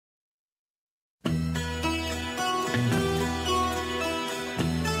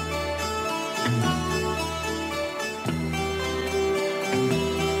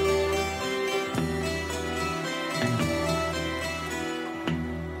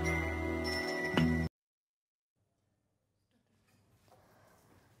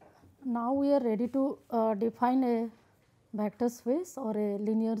Now we are ready to define a vector space or a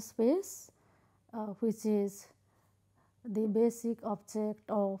linear space, which is the basic object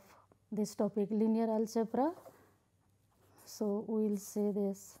of this topic, linear algebra. So, we will say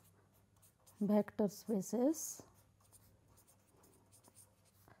this vector spaces.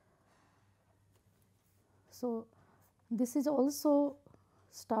 So, this is also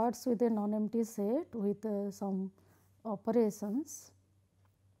starts with a non-empty set with some operations.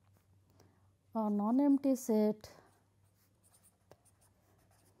 A non-empty set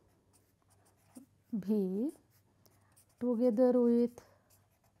V together with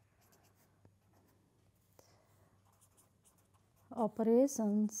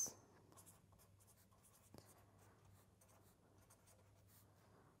operations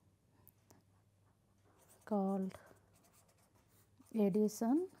called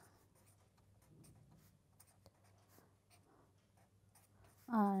addition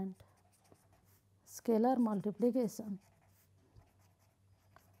and scalar multiplication.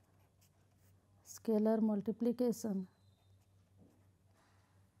 Scalar multiplication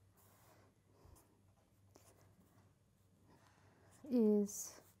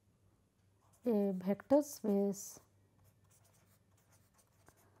is a vector space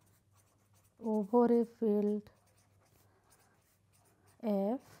over a field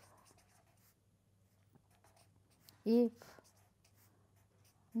F if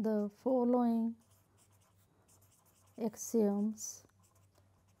the following axioms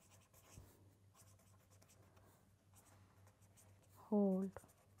hold.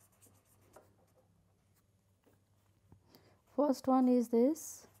 First one is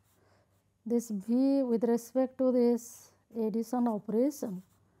this V with respect to this addition operation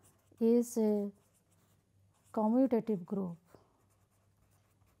is a commutative group.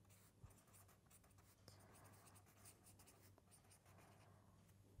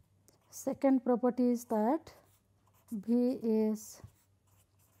 Second property is that V is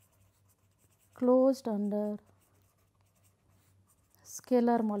closed under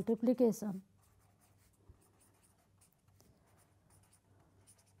scalar multiplication,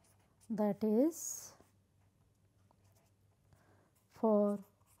 that is, for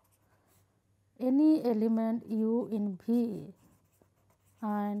any element u in V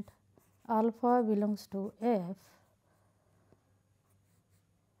and alpha belongs to F,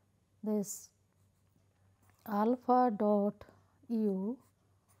 this alpha dot u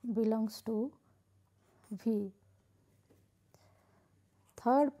belongs to V.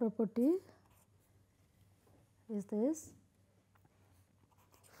 Third property is this: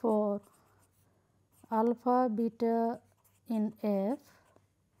 for alpha beta in F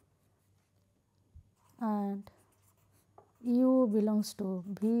and u belongs to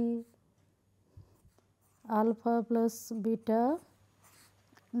V, alpha plus beta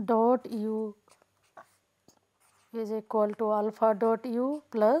dot u is equal to alpha dot u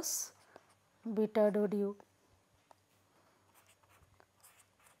plus beta dot u.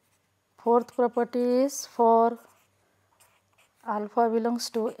 Fourth property is for alpha belongs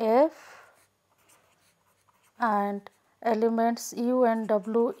to F and elements u and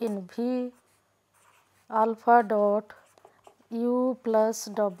w in V, alpha dot u plus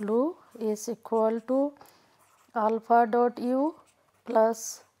w is equal to alpha dot u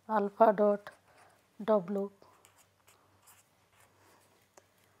plus alpha dot w.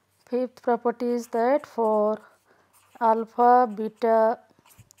 Fifth property is that for alpha beta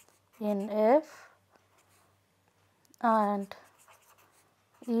in F and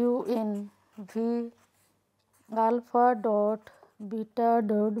u in V, alpha dot beta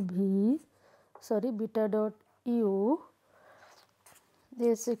dot beta dot u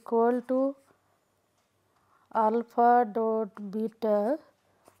is equal to alpha dot beta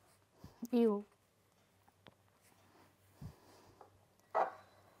u.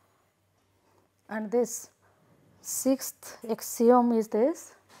 And this sixth axiom is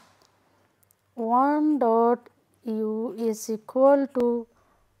this: 1 dot u is equal to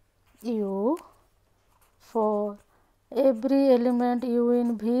u for every element u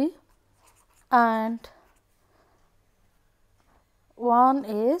in V and 1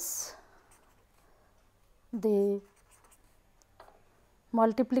 is the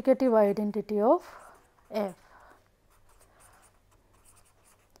multiplicative identity of F.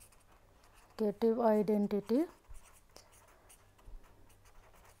 Multiplicative identity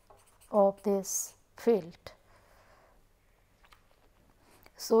of this field.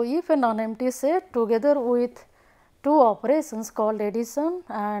 So, if a non-empty set together with two operations called addition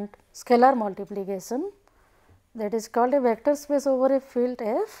and scalar multiplication, that is called a vector space over a field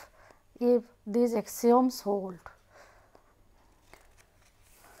F if these axioms hold.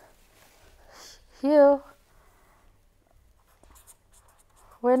 here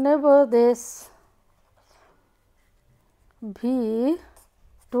whenever this V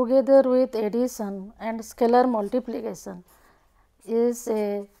together with addition and scalar multiplication is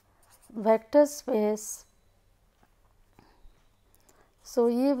a vector space. So,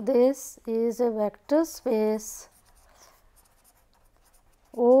 if this is a vector space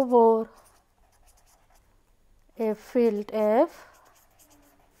over a field F,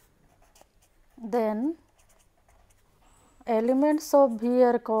 then elements of V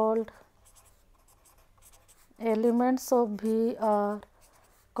are called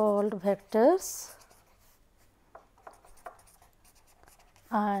vectors,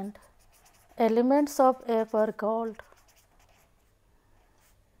 and elements of F are called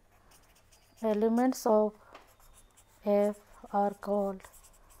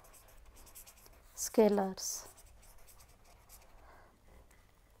scalars.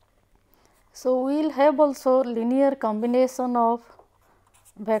 So, we will have also linear combination of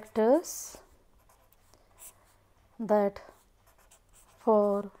vectors, that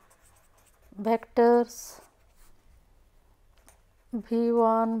for vectors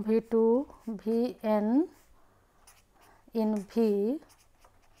v1, v2, vn in V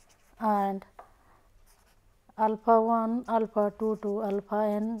and alpha 1, alpha 2 to alpha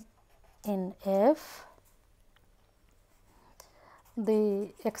n in F,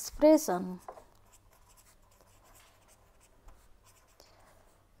 the expression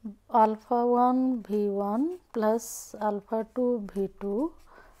alpha 1 v 1 plus alpha 2 v 2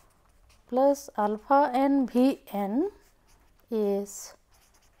 plus alpha n v n is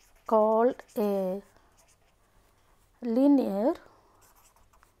called a linear.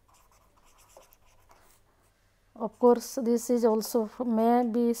 Of course, this is also may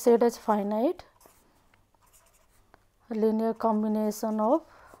be said as finite linear combination of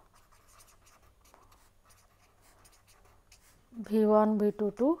v 1, v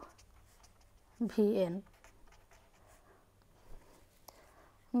 2 to v n.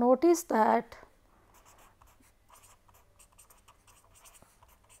 Notice that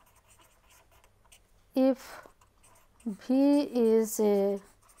if V is a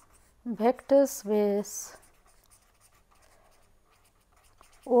vector space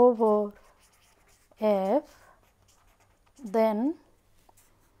over F, then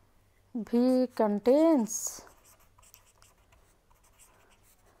V contains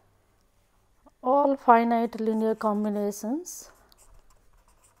all finite linear combinations,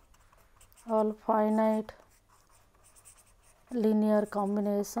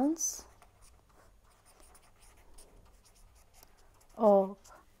 of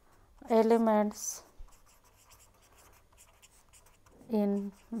elements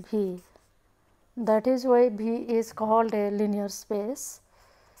in V. That is why V is called a linear space.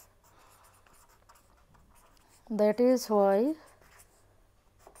 That is why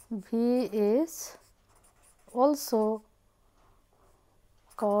V is also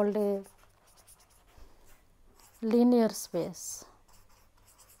called a linear space.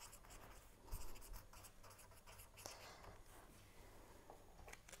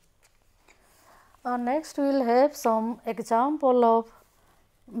 Next we will have some example of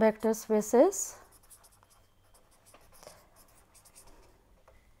vector spaces.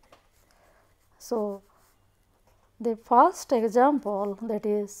 So, the first example, that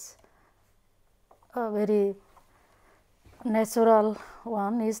is a very natural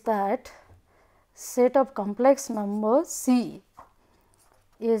one, is that set of complex numbers C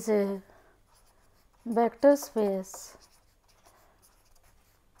is a vector space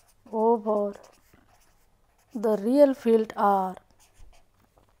over the real field R,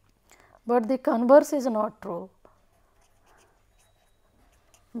 but the converse is not true.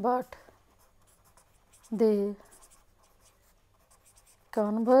 But the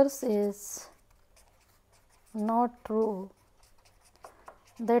converse is not true,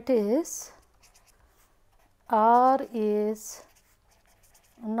 that is R is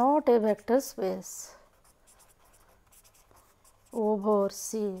not a vector space over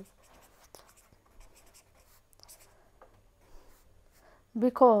C,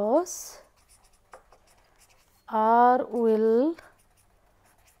 because R will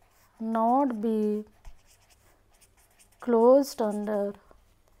not be closed under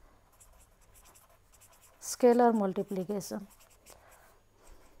scalar multiplication.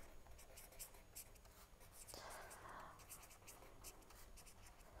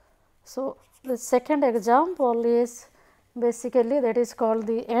 So, the second example is basically that is called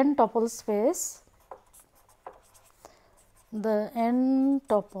the n tuple space. The n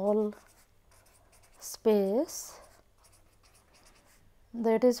tuple space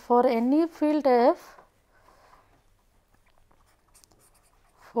that is for any field f,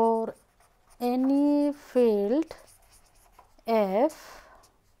 for any field f,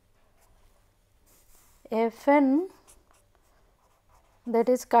 Fn, that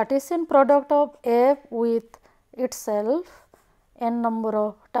is Cartesian product of f with itself n number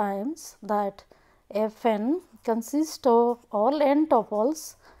of times, that Fn consists of all n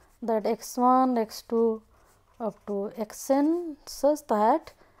tuples, that x1, x2 up to xn, such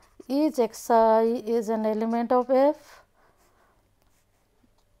that each xi is an element of f,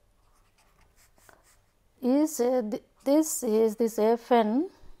 is this Fn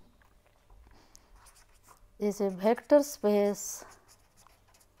is a vector space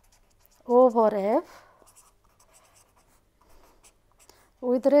over f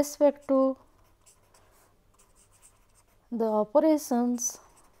with respect to the operations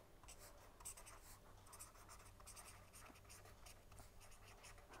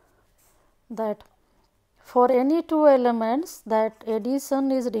that for any two elements, that addition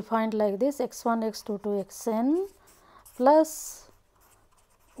is defined like this: x1 x2 to xn plus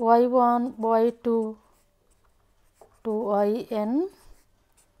y1 y2 to yn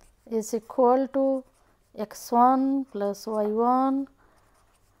is equal to x1 plus y1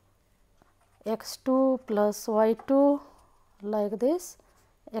 x2 plus y2 like this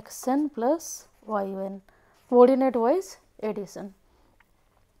xn plus yn, coordinate wise addition.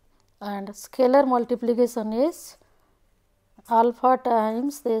 And scalar multiplication is alpha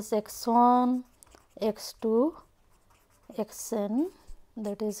times this x1 x2 xn,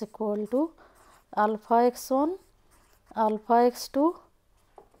 that is equal to alpha x1 alpha x2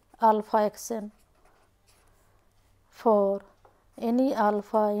 alpha xn for any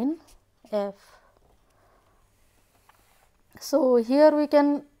alpha in f. So, here we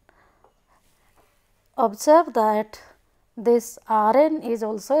can observe that this Rn is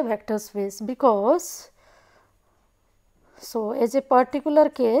also a vector space, because so as a particular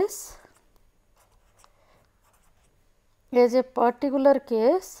case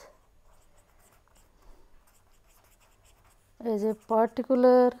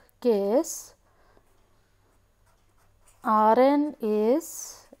Rn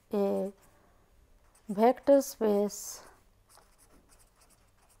is a vector space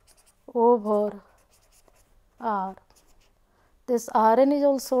over R. This Rn is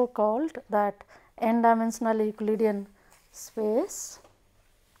also called that n dimensional Euclidean space.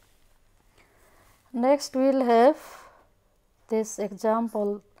 Next, we will have this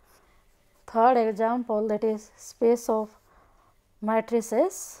example, third example, that is space of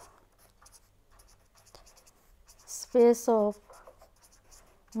matrices. Space of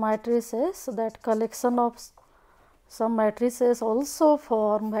matrices, that collection of some matrices also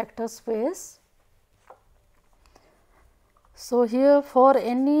form vector space. So, here for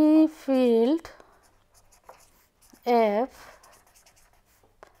any field f,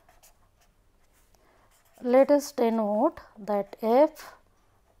 let us denote that f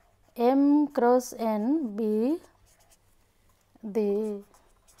m cross n be the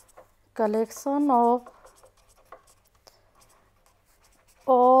collection of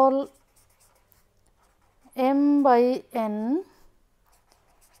all m by n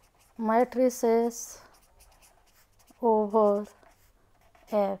matrices over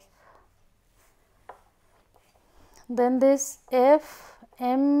f. Then this f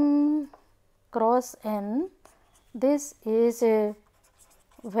m cross n, this is a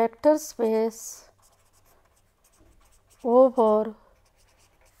vector space over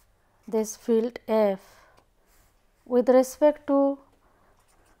this field f with respect to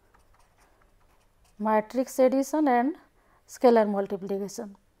matrix addition and scalar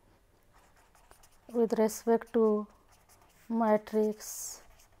multiplication. With respect to matrix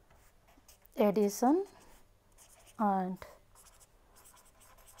addition and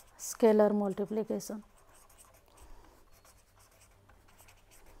scalar multiplication.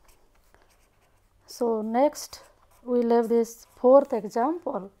 So, next we will have this fourth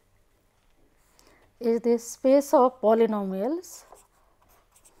example is this space of polynomials.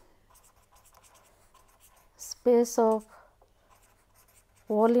 Space of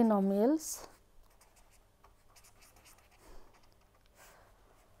polynomials.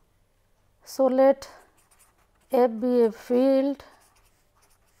 So, let f be a field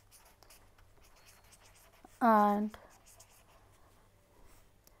and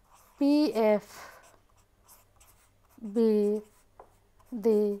p f be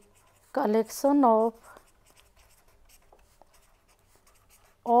the collection of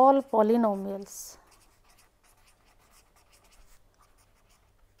all polynomials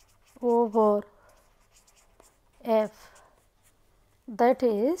over f, that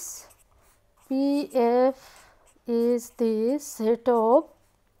is Pf is the set of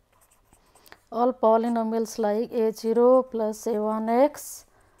all polynomials like a0 plus a1x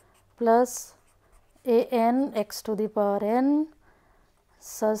plus a n x to the power n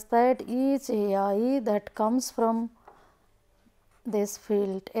such that each a I that comes from this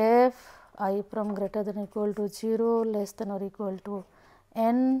field f I from greater than or equal to 0 less than or equal to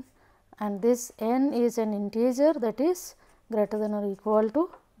n, and this n is an integer that is greater than or equal to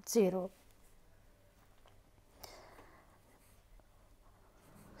 0.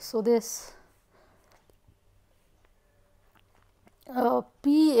 So, this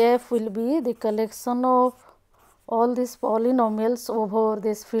Pf will be the collection of all these polynomials over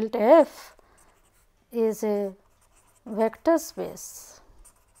this field f is a vector space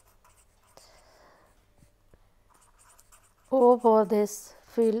over this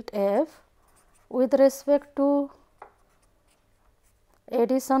field f with respect to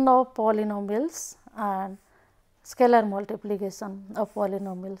addition of polynomials and scalar multiplication of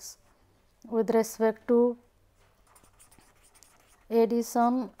polynomials with respect to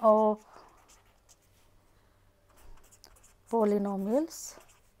addition of polynomials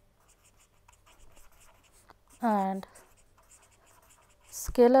and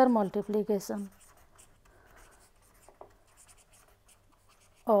scalar multiplication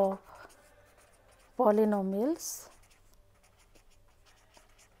of polynomials,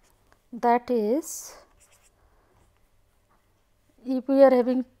 that is, if we are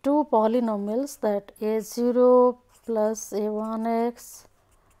having two polynomials, that a0 plus a1x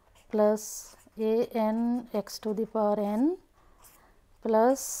plus a n x to the power n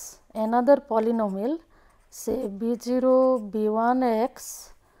plus another polynomial say b0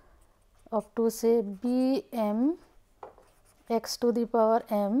 b1x up to say bm x to the power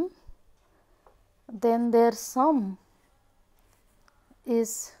m, then their sum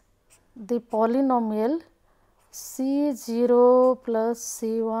is the polynomial c0 plus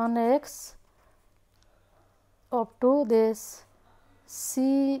c1x up to this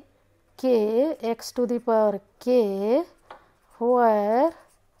c k x to the power k, where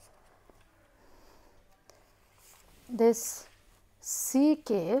this c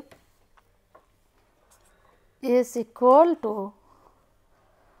k is equal to,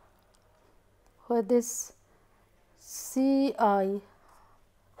 where this c I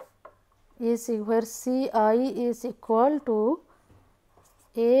is, where c I is equal to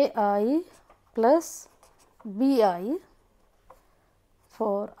a I plus b I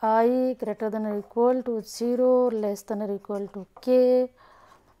for I greater than or equal to 0 less than or equal to k,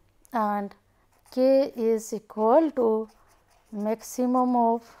 and k is equal to maximum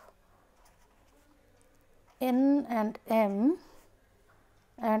of n and m,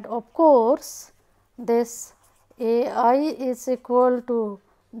 and of course, this a I is equal to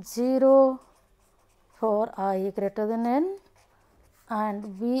 0 for I greater than n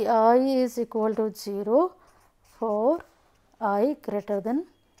and b I is equal to 0 for I greater than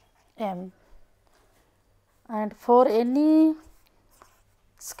m, and for any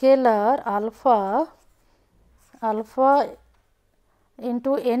scalar alpha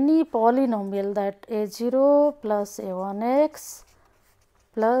into any polynomial, that a0 plus a1x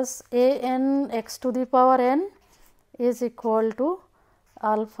plus a n x to the power n is equal to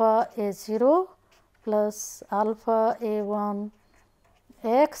alpha a0 plus alpha a1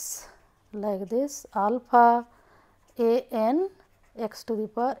 x, like this, alpha a n x to the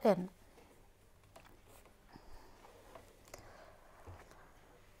power n.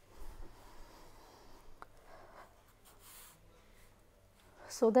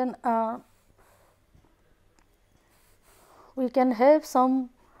 So, then we can have some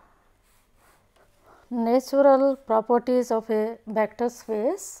natural properties of a vector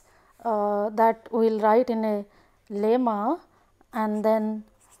space that we will write in a lemma, and then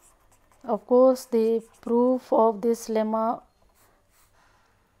of course, the proof of this lemma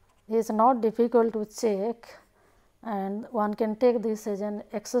is not difficult to check, and one can take this as an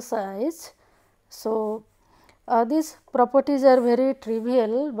exercise. So, these properties are very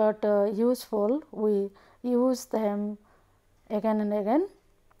trivial, but useful. We use them again and again.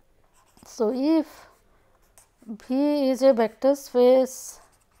 So, if V is a vector space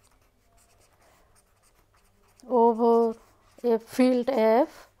over a field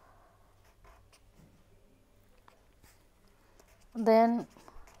F, then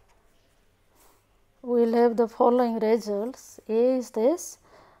we will have the following results. A is this: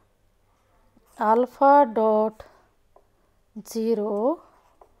 alpha dot 0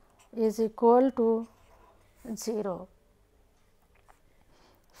 is equal to 0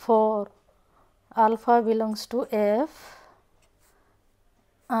 for alpha belongs to F,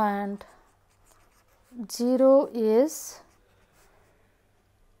 and 0 is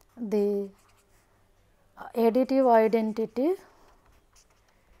the additive identity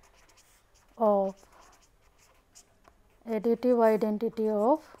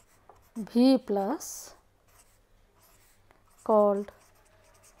of V plus called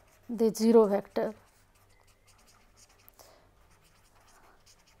the 0 vector.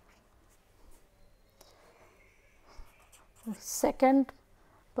 Second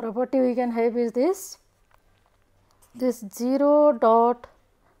property we can have is this 0 dot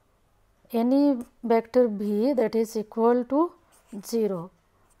any vector v that is equal to 0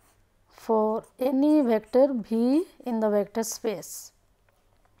 for any vector v in the vector space,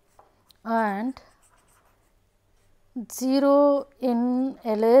 and 0 in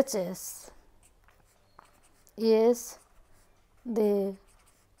LHS is the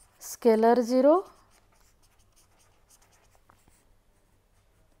scalar 0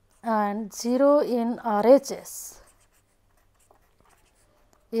 and 0 in RHS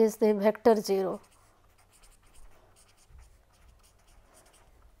is the vector 0.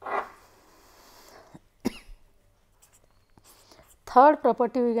 Third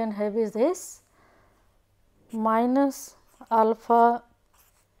property we can have is this minus alpha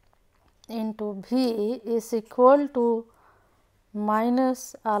into V is equal to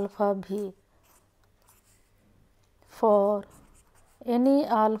minus alpha V for any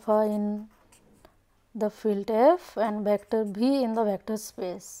alpha in the field F and vector V in the vector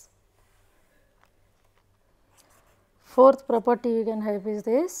space. Fourth property we can have is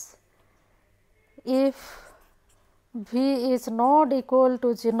this: if V is not equal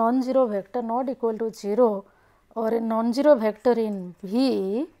to non-zero vector, not equal to 0 or a non-zero vector in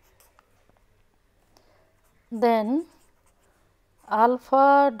V, then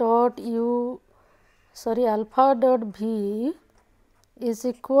alpha dot V is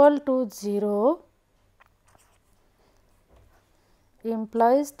equal to 0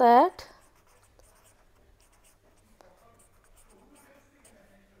 implies that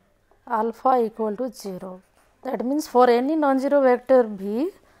alpha equal to 0. That means, for any non-zero vector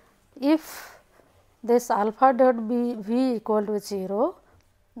V, if this alpha dot V equal to 0,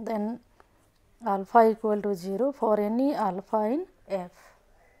 then alpha equal to 0 for any alpha in F.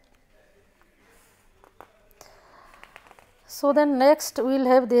 So, then next we will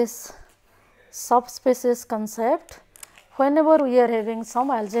have this subspaces concept. Whenever we are having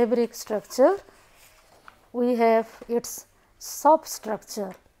some algebraic structure, we have its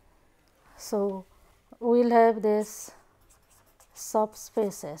substructure. So, we will have this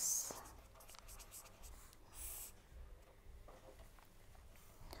subspaces.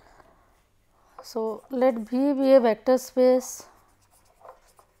 So, let V be a vector space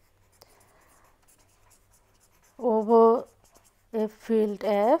over a field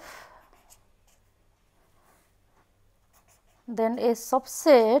F, then a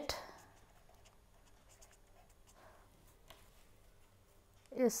subset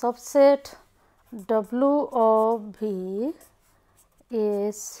W of V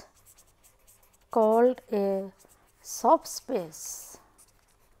is called a subspace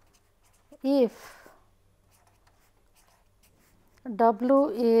if W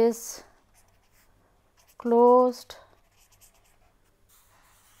is closed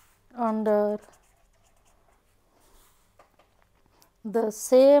under the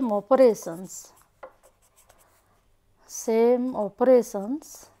same operations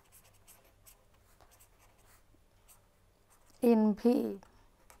in V,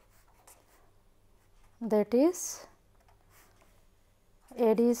 that is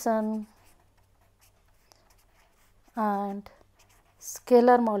addition and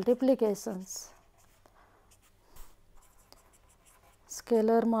scalar multiplications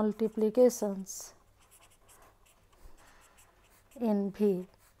in V.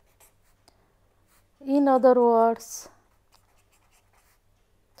 In other words,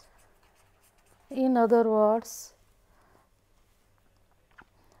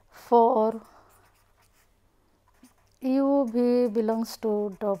 for U V belongs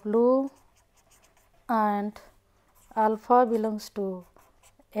to W and alpha belongs to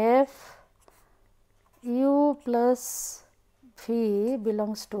F, U plus V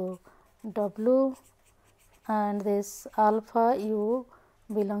belongs to W and this alpha U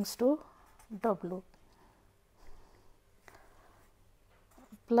belongs to W.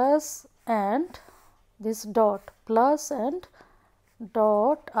 Plus and this dot, plus and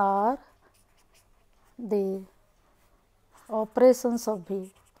dot are the operations of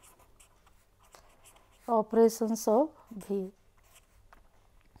V.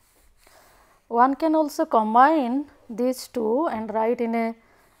 One can also combine these two and write in a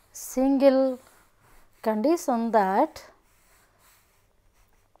single condition that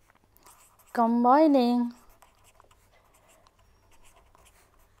combining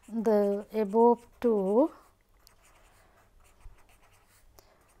the above two,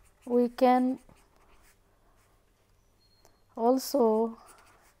 we can also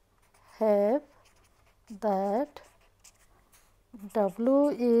have that W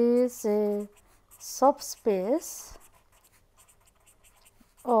is a subspace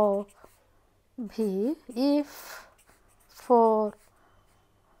of V if for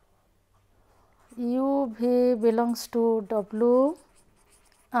U V belongs to W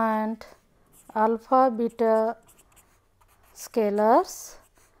and alpha beta scalars,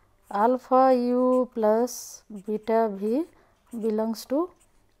 alpha U plus beta V belongs to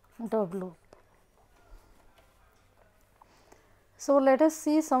W. So, let us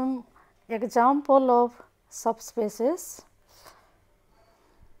see some example of subspaces.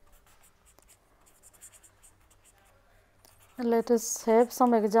 Let us have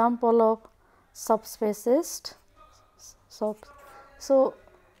some example of subspaces. So,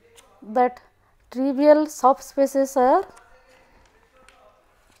 that trivial subspaces are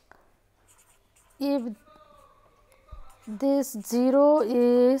if this 0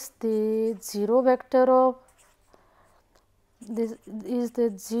 is the 0 vector of this is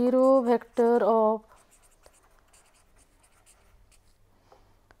the 0 vector of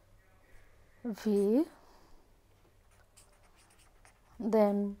V,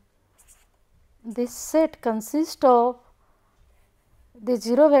 then this set consists of the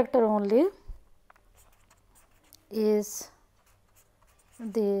 0 vector only is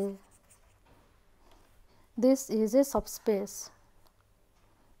this is a subspace.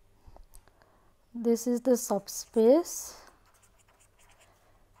 This is the subspace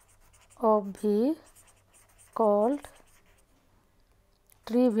of V called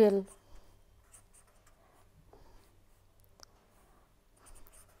trivial.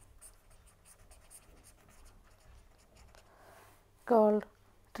 Called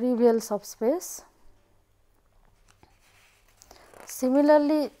trivial subspace.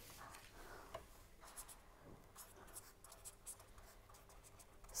 Similarly,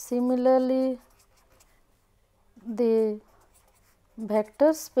 the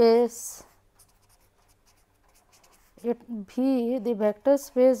vector space V, the vector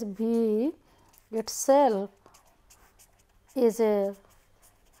space V itself is a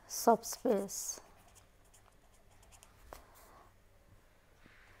subspace.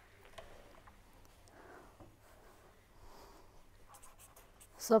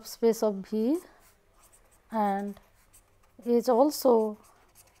 Subspace of V and is also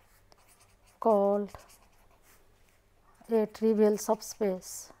called a trivial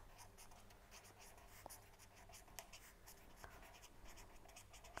subspace.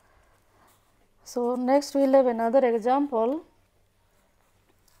 So, next we will have another example.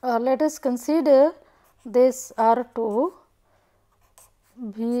 Let us consider this R2.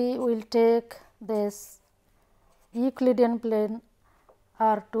 We will take this Euclidean plane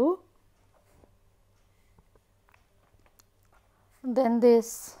R2, then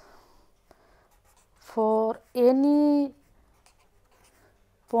this for any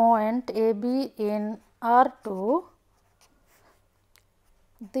point AB in R2,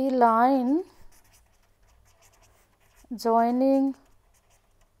 the line joining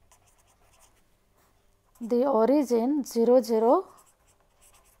the origin 0 0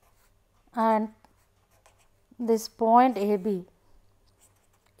 and this point AB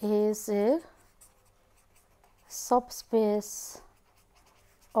is a subspace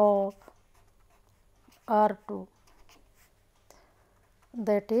of R2,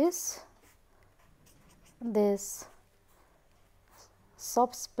 that is this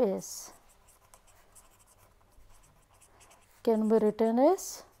subspace can be written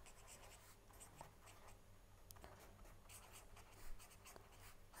as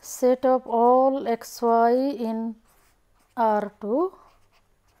set of all x y in R2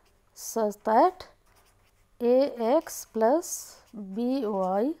 such that a x plus b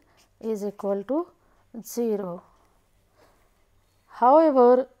y is equal to 0.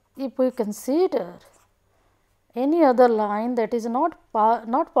 However, if we consider any other line that is not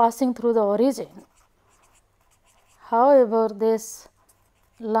passing through the origin, however, this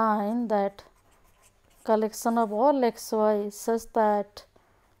line, that collection of all x y such that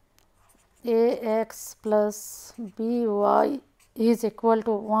a x plus b y is equal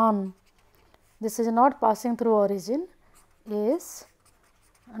to 1, this is not passing through origin, is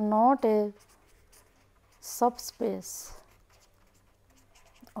not a subspace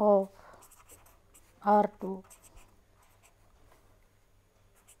of R2.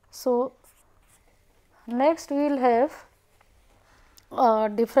 So, next we will have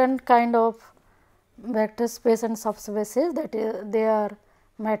different kind of vector space and subspaces, that is they are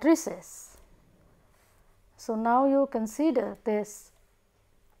matrices. So, now you consider this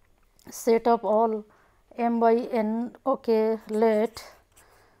set of all m by n. Okay, let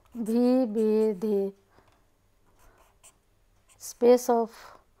V be the space of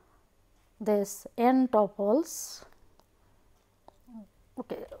this n tuples.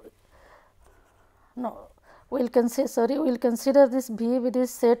 Okay, no, we will consider this V with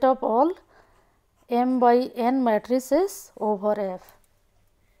this set of all m by n matrices over F.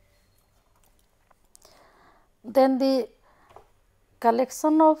 Then the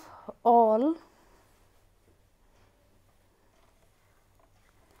collection of all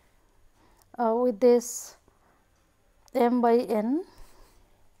with this m by n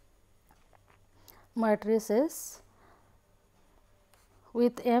matrices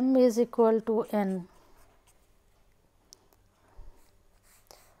with m is equal to n.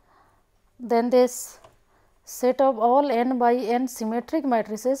 Then this set of all n by n symmetric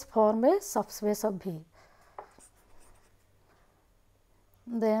matrices form a subspace of V.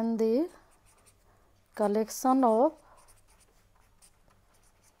 Then the collection of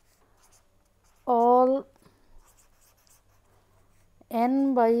all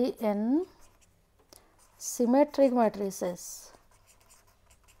n by n symmetric matrices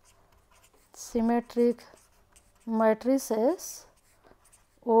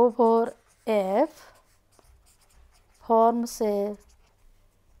over F forms a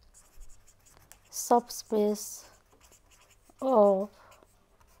subspace of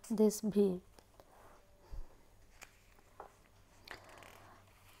this V.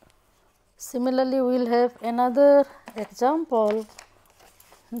 Similarly, we will have another example,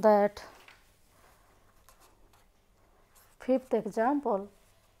 that fifth example,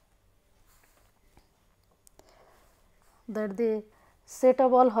 that the set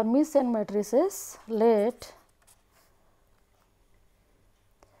of all Hermitian matrices, let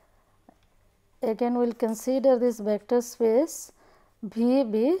again we will consider this vector space V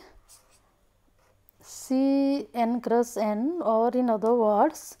be C n cross n, or in other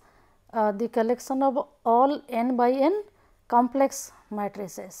words the collection of all n by n complex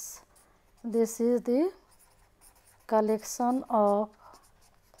matrices. This is the collection of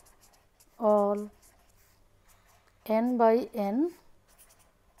all n by n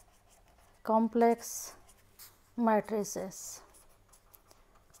complex matrices.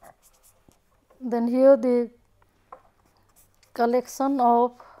 Then here the collection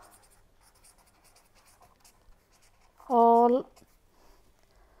of all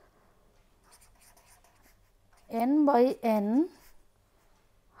n by n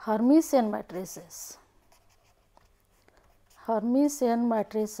Hermitian matrices. Hermitian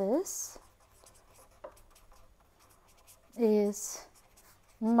matrices is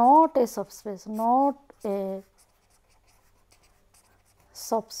not a subspace,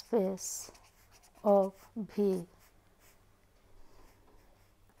 of V,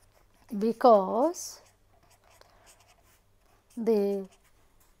 because the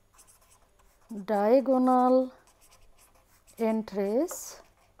diagonal entries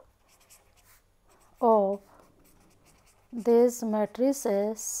of these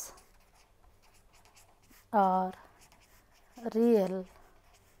matrices are real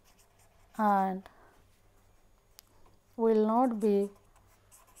and will not be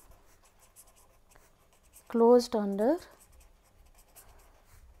closed under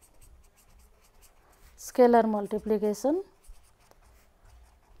scalar multiplication.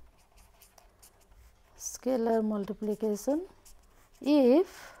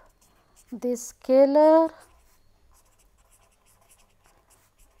 If the scalar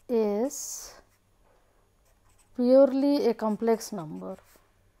is purely a complex number,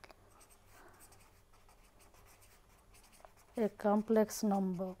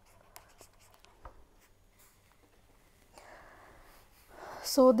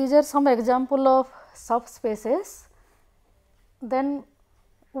 So, these are some example of subspaces. Then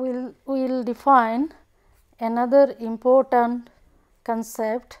we will define another important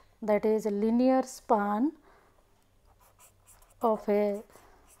concept, that is a linear span of a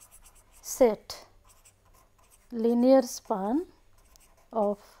set. Linear span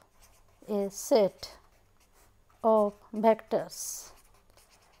of a set of vectors.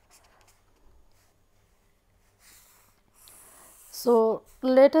 So,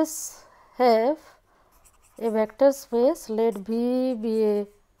 let us have a vector space, let V be a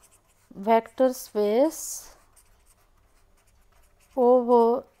vector space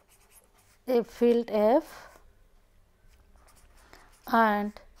over a field F,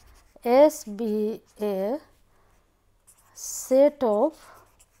 and S be a set of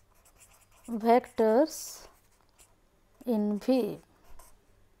vectors in V.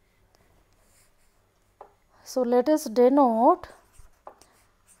 So, let us denote,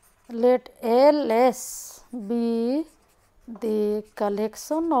 let LS be the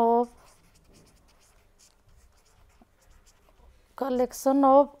collection of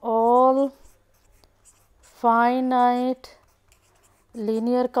all finite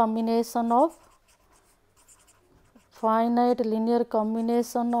linear combination of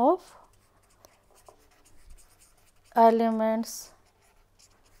elements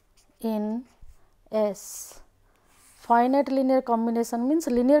in S. Finite linear combination means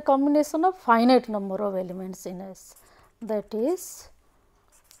linear combination of finite number of elements in S, that is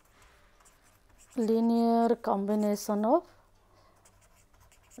linear combination of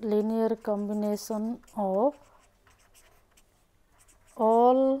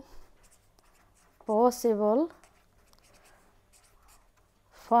all possible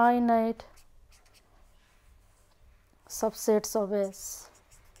finite subsets of S.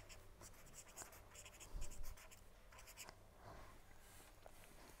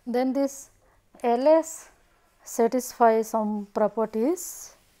 Then this LS satisfies some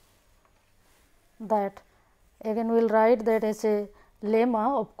properties that again we will write that as a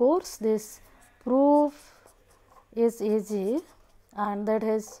lemma. Of course, this proof is easy and that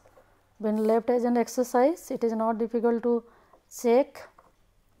has been left as an exercise. It is not difficult to check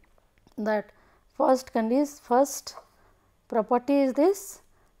that. First property is this: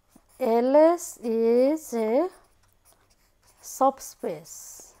 LS is a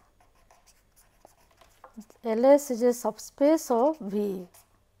subspace. LS is a subspace of V.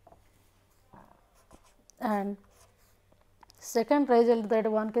 And second result that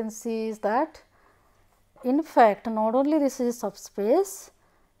one can see is that in fact not only this is a subspace,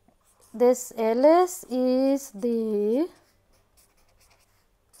 this LS is the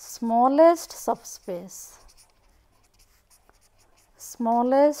smallest subspace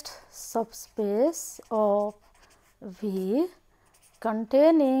of V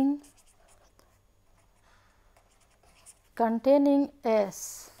containing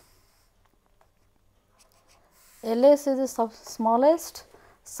S. LS is the smallest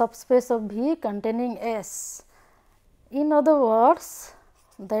subspace of V containing S. In other words,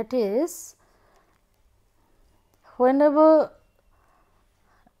 that is, whenever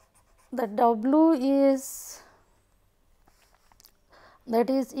the W is, that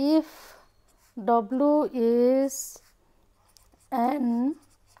is, if W is an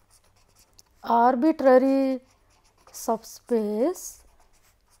arbitrary subspace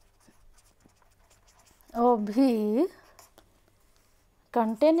of V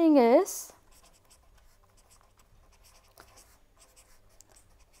containing S,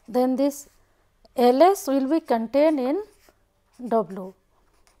 then this LS will be contained in W.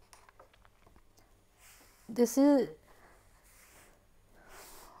 This is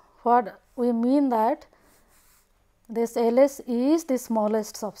what we mean, that this LS is the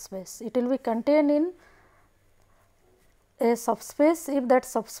smallest subspace. It will be contained in a subspace if that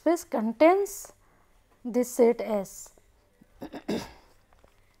subspace contains this set S.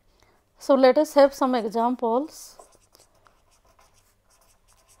 So, let us have some examples.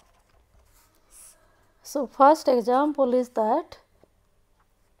 So, first example is that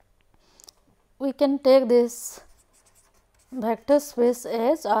we can take this vector space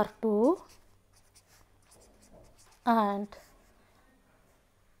as R2 and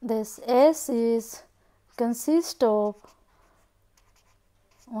this S is consist of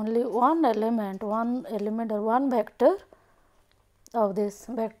only one element or one vector of this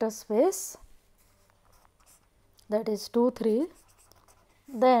vector space, that is 2, 3.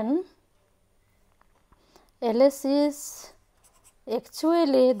 Then LS is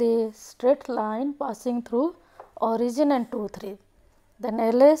actually the straight line passing through origin and 2, 3. Then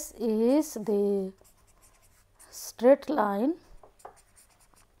LS is the straight line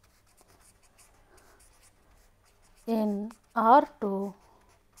in R2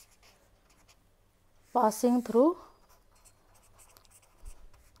 passing through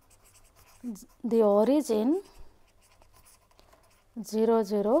the origin 0,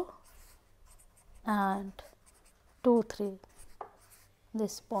 0 and 2, 3,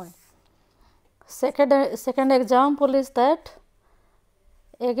 this point. Second example is that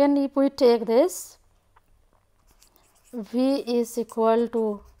again if we take this V is equal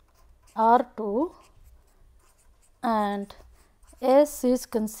to R2 and S is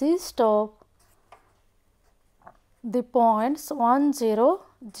consist of the points 1, 0,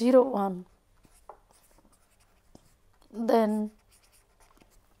 0, 1. Then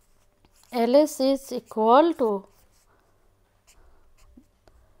Ls is equal to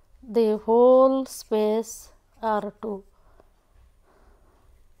the whole space R2.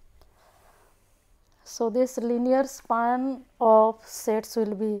 So, this linear span of sets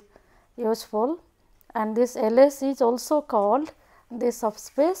will be useful, and this Ls is also called the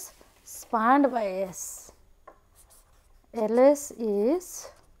subspace spanned by S. Ls is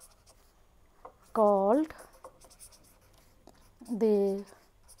called the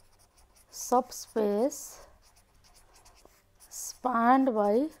subspace spanned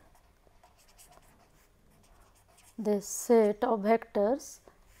by the set of vectors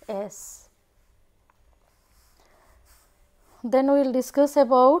S. Then we will discuss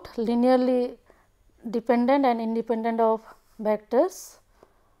about linearly dependent and independent of vectors.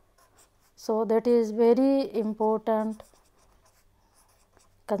 So, that is very important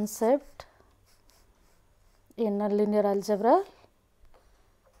concept in a linear algebra.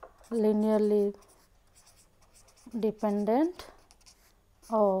 Linearly dependent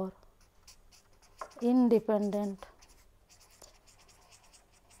or independent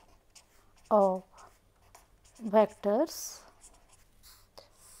of vectors.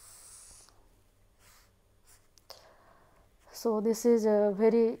 So, this is a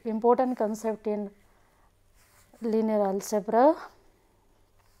very important concept in linear algebra.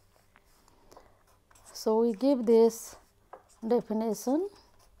 So, we give this definition.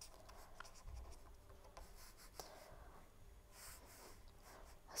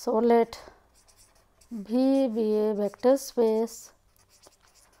 So, let V be a vector space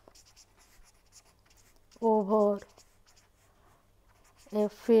over a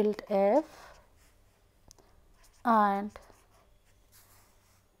field F and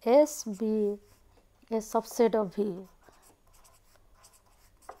S be a subset of V.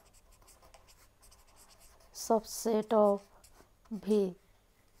 Subset of V.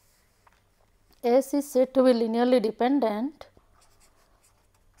 S is said to be linearly dependent.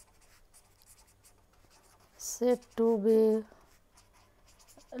 Said to be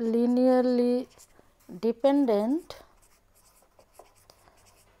linearly dependent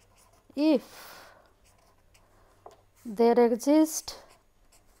if there exist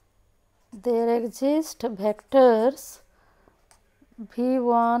vectors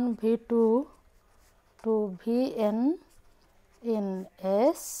v1, v2 to vn in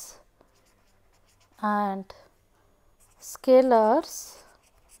S and scalars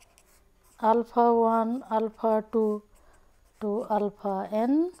alpha 1, alpha 2 to alpha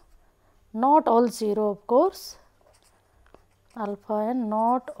n, not all 0 of course, alpha n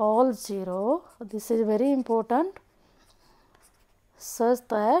not all 0, this is very important, such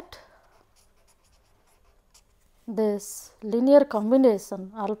that this linear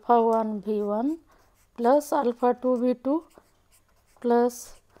combination alpha 1 v 1 plus alpha 2 v 2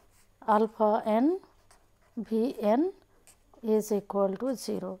 plus alpha n v n is equal to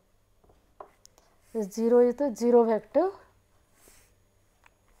 0. This 0 is the 0 vector.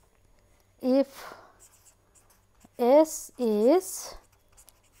 If S is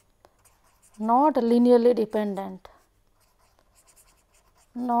not linearly dependent,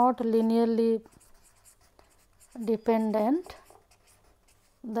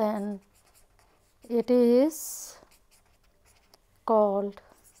 then it is called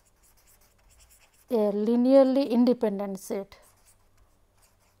a linearly independent set.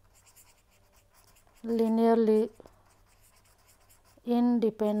 Linearly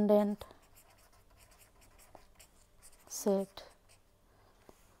independent set.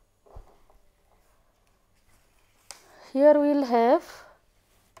 Here we will have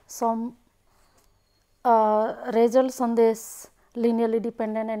some results on this linearly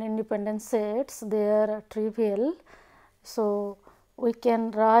dependent and independent sets. They are trivial. So, we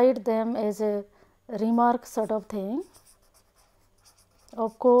can write them as a remark sort of thing.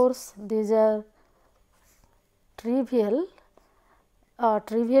 Of course, these are trivial.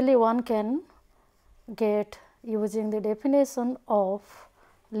 Trivially one can get using the definition of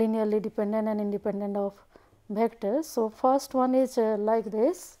linearly dependent and independent of vectors. So, first one is like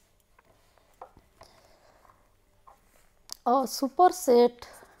this. A superset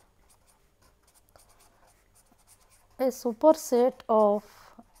of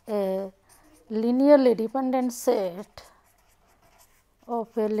a linearly dependent set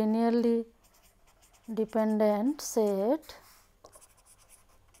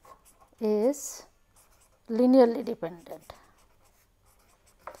is linearly dependent.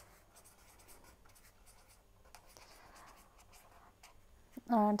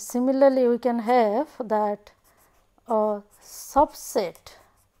 And similarly, we can have that a subset,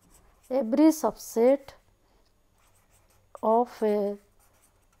 every subset of a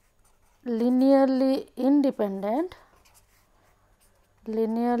linearly independent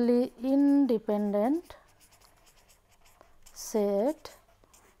set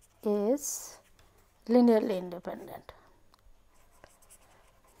is linearly independent.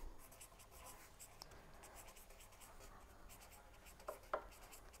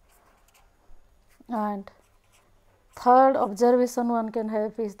 And third observation one can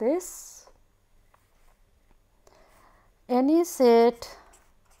have is this: any set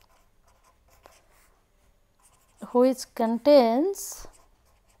which contains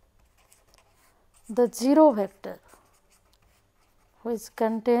the 0 vector,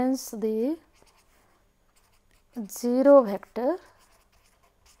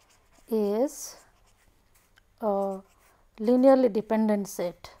 is a linearly dependent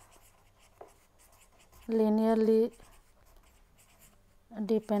set. Linearly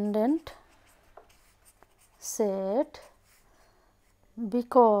dependent set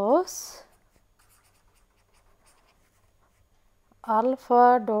because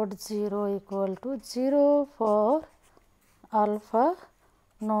alpha dot 0 equal to 0 for alpha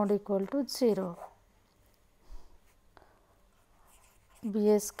not equal to 0 be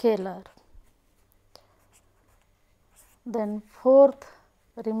a scalar. Then fourth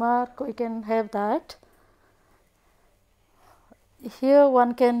remark we can have that here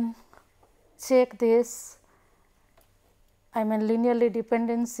one can check this, I mean linearly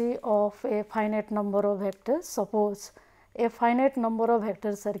dependency of a finite number of vectors. Suppose a finite number of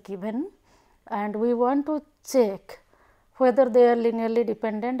vectors are given and we want to check whether they are linearly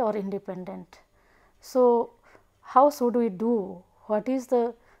dependent or independent. So, how should we do? What is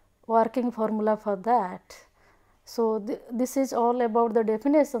the working formula for that? So, this is all about the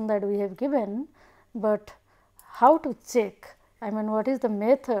definition that we have given, but how to check? I mean, what is the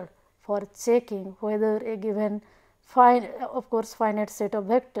method for checking whether a given finite set of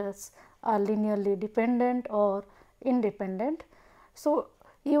vectors are linearly dependent or independent? So,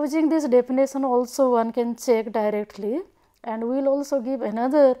 using this definition also one can check directly, and we will also give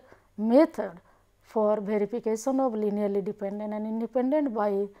another method for verification of linearly dependent and independent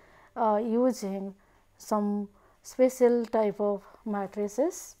by using some special type of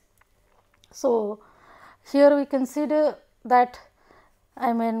matrices. So, here we consider that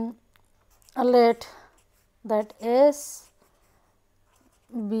I mean let that S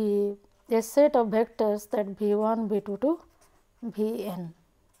be a set of vectors that V1, V2 to Vn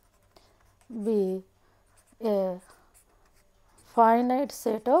be a finite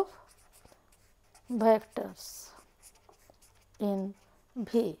set of vectors in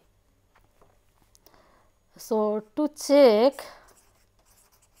V. So, to check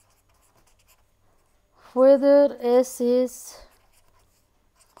whether S is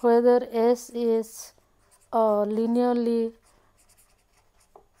linearly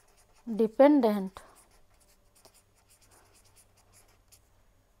dependent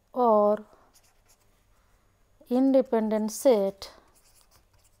or independent set,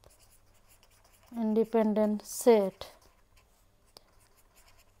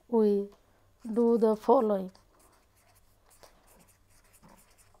 we do the following.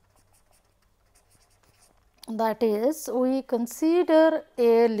 That is, we consider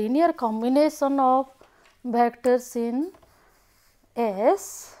a linear combination of vectors in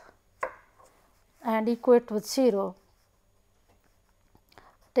S and equate to 0.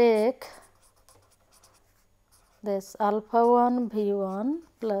 Take this alpha 1 V 1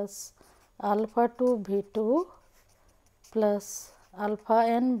 plus alpha 2 V 2 plus alpha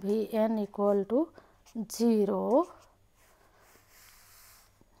n V n equal to 0,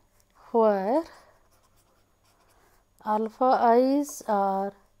 where alpha i's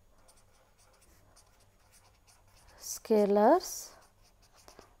are scalars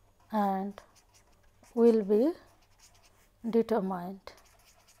and will be determined.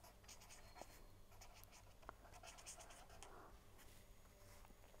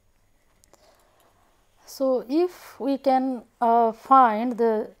 So, if we can find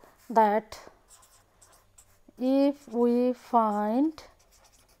that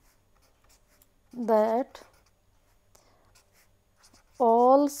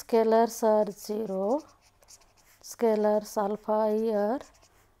all scalars are 0, scalars alpha I are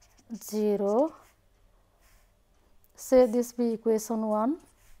 0, say this be equation 1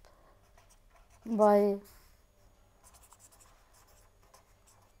 by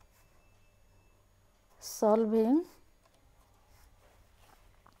solving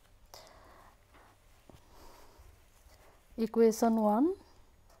equation 1,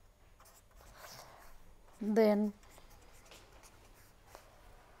 then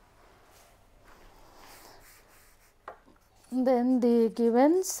then the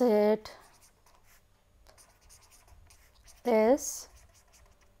given set S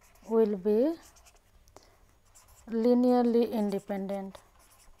will be linearly independent.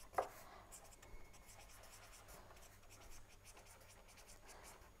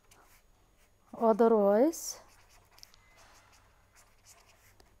 Otherwise,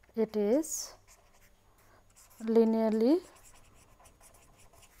 it is linearly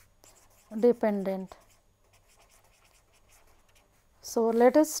dependent. So,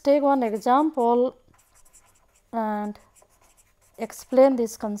 let us take one example and explain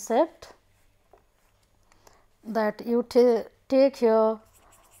this concept, that you take here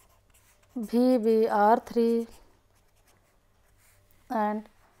V be R3 and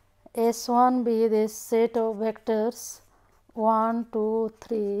S1 be this set of vectors 1, 2,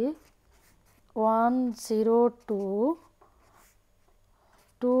 3, 1, 0, 2,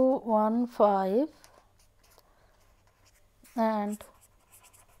 2, 1, 5 and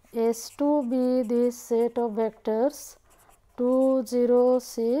S2 be this set of vectors 2, 0,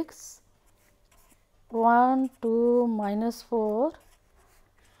 6, 1, 2, minus 4,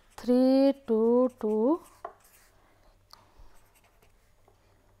 3, 2, 2,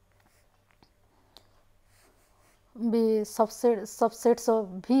 be subsets of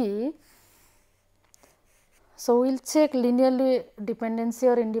V. So, we will check linearly dependency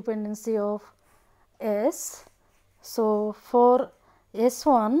or independency of S. So, for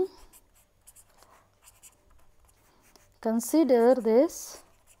S1, consider this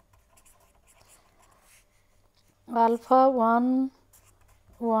alpha 1,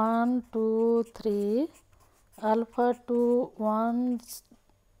 1, 2, 3, alpha 2, 1,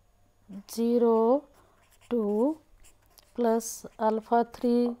 0, 2 plus alpha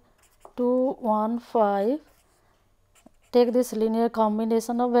 3, 2, 1, 5. Take this linear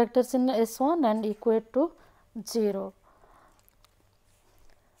combination of vectors in S1 and equate to 0.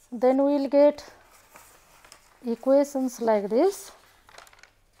 Then we will get equations like this.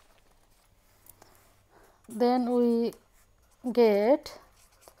 Then we get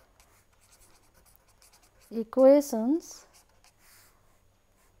equations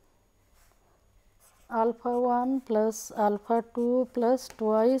alpha 1 plus alpha 2 plus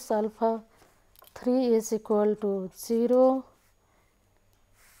twice alpha 3 is equal to 0,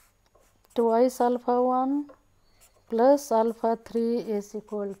 twice alpha 1 plus alpha 3 is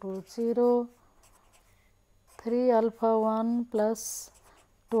equal to 0, 3 alpha 1 plus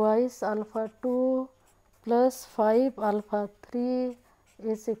twice alpha 2 plus 5 alpha 3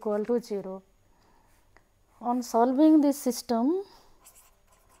 is equal to 0. On solving this system,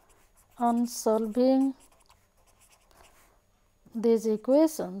 on solving these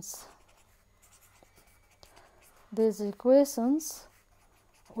equations,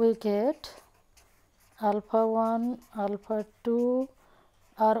 we get alpha 1, alpha 2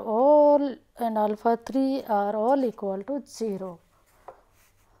 are all and alpha 3 are all equal to 0.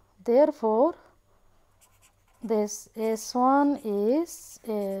 Therefore, this S1 is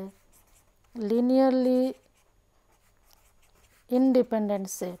a linearly independent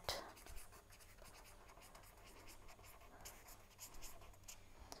set.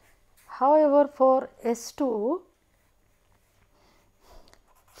 However, for S2,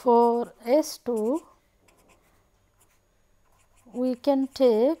 we can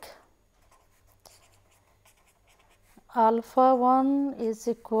take alpha 1 is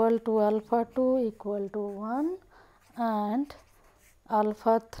equal to alpha 2 equal to 1 and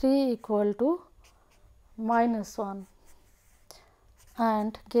alpha 3 equal to minus 1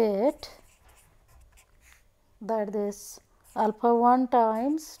 and get that this alpha 1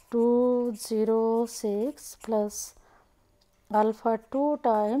 times 2, 0, 6 plus alpha 2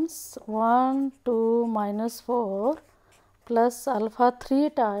 times 1, 2, minus 4 plus alpha 3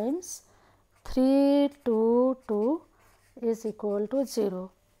 times 3, 2, 2 is equal to 0.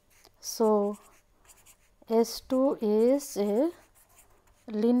 So, S2 is a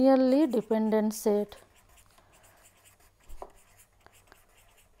linearly dependent set.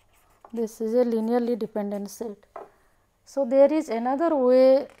 This is a linearly dependent set. So, there is another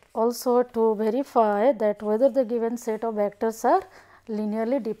way also to verify that whether the given set of vectors are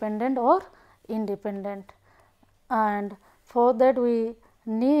linearly dependent or independent, and for that we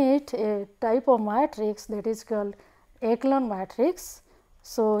need a type of matrix that is called echelon matrix.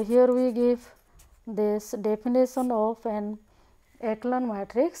 So, here we give this definition of an echelon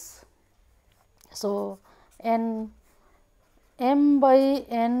matrix. So, an M by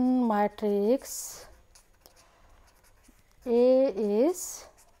N matrix A is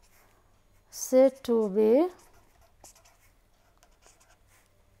said to be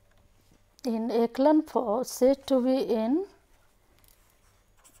in echelon form, said to be in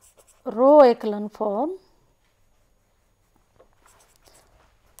row echelon form,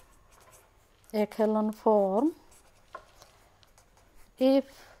 if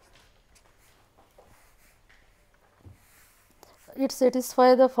it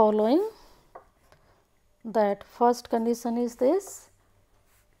satisfies the following, that first condition is this: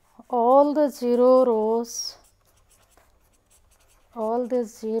 all the 0 rows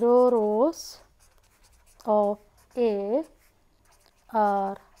of A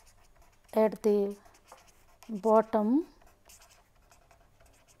are at the bottom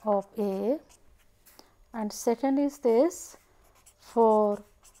of A, and second is this: for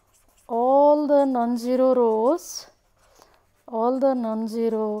all the non-zero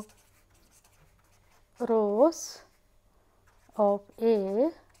rows of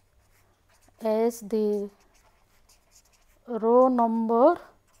A, as the row number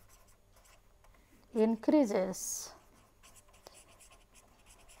increases,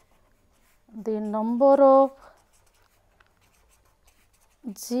 the number of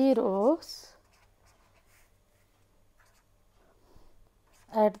zeros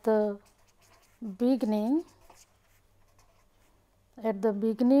at the beginning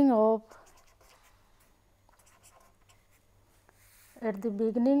of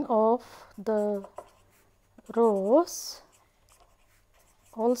the rows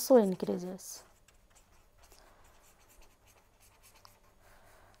also increases.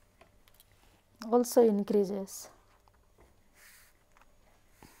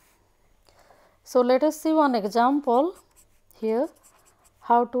 So, let us see one example here,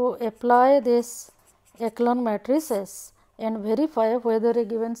 how to apply this echelon matrices and verify whether a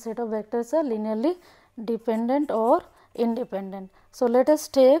given set of vectors are linearly dependent or independent. So, let us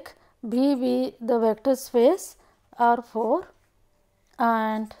take V be the vector space R4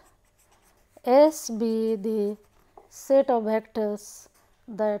 and S be the set of vectors,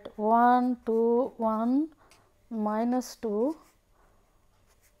 that 1, 2, 1, minus 2,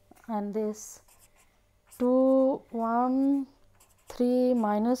 and this 2, 1, 3,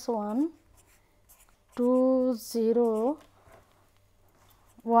 minus 1, 2, 0,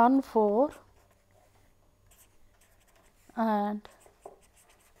 1, 4, and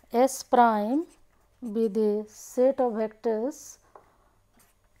S prime be the set of vectors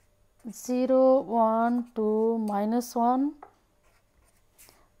 0, 1, 2, minus 1,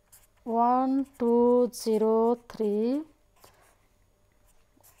 1, 2, 0, 3,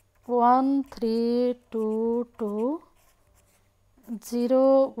 1, 3, 2, 2,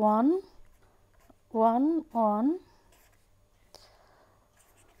 0, 1, 1, 1.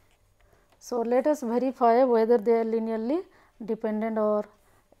 So, let us verify whether they are linearly dependent or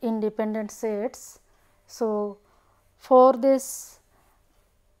independent sets. So, for this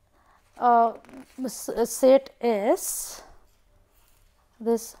set S,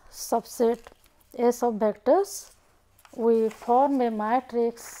 this subset S of vectors, we form a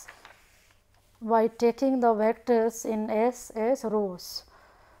matrix by taking the vectors in S as rows.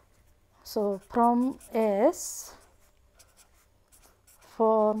 So, from S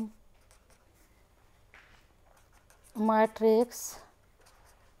form matrix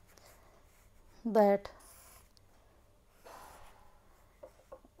that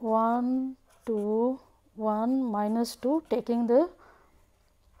 1, 2, 1, minus 2, taking the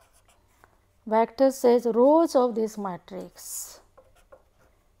vectors as rows of this matrix,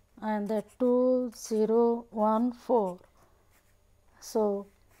 and the 2, 0, 1, 4. So,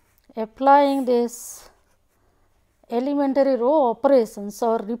 applying this elementary row operations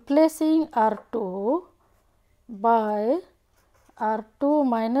or replacing R2 by R2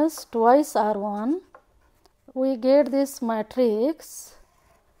 minus twice R1, we get this matrix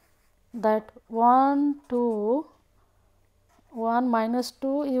that 1, 2, 1, minus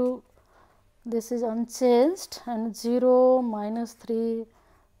 2, this is unchanged, and 0, minus 3,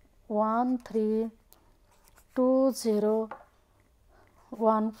 1, 3, 2, 0,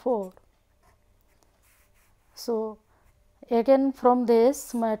 1, 4. So, again from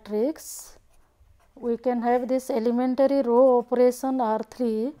this matrix we can have this elementary row operation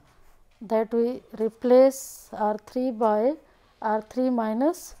R3, that we replace R3 by R3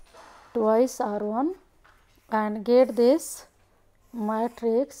 minus twice R1 and get this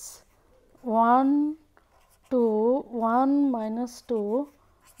matrix 1, 2, 1, minus 2,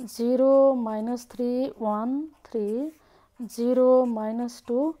 0, minus 3, 1, 3, 0, minus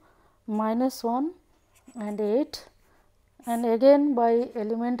 2, minus 1, and 8, and again by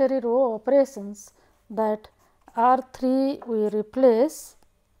elementary row operations, that R3 we replace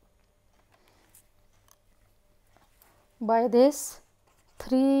by this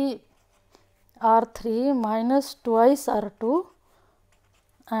 3 R3 minus twice R2,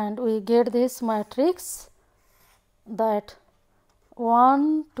 and we get this matrix that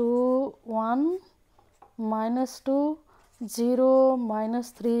 1 2 1 minus 2 0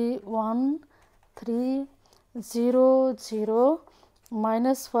 minus 3 1 3 0 0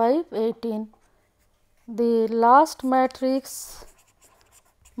 minus 5 18. The last matrix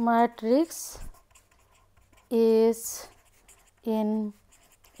is in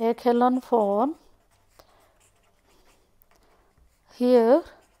echelon form. Here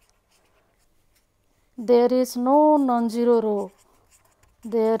there is no non-zero row,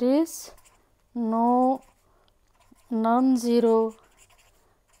 there is no non-zero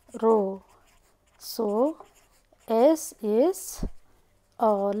row. So, S is a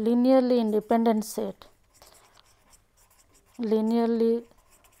linearly independent set, linearly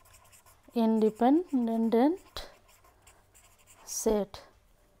independent set.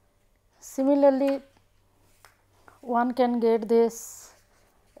 Similarly, one can get this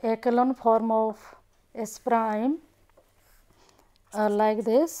echelon form of S prime like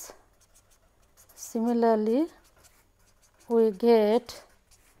this. Similarly, we get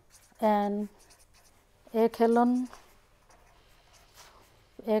an echelon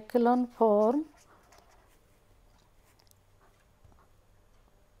form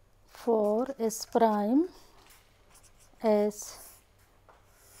for S prime as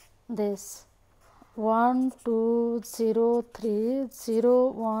this 1 2 0 3 0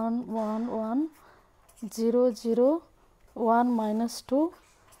 1 1 1 0 0 1 minus 2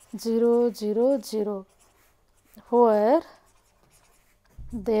 0 0 0, where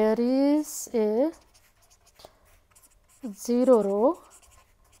there is a 0 row.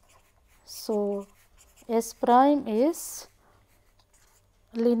 So, S prime is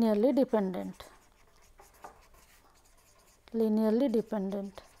linearly dependent,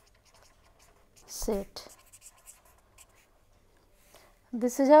 set.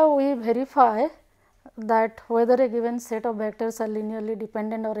 This is how we verify that whether a given set of vectors are linearly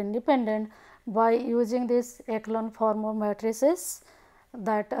dependent or independent by using this echelon form of matrices,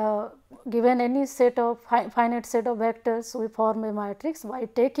 that given any set of finite set of vectors, we form a matrix by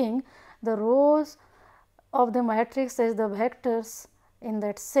taking the rows of the matrix as the vectors in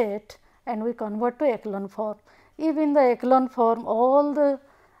that set, and we convert to echelon form. If in the echelon form all the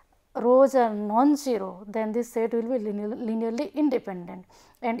rows are non-zero, then this set will be linearly independent,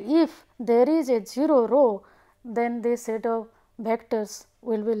 and if there is a 0 row, then this set of vectors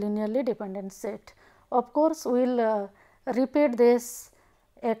will be linearly dependent set. Of course, we will repeat this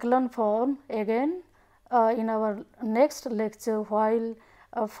echelon form again in our next lecture while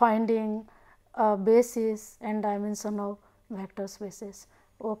finding basis and dimension of vector spaces.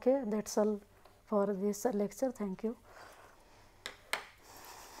 Okay, that is all for this lecture. Thank you.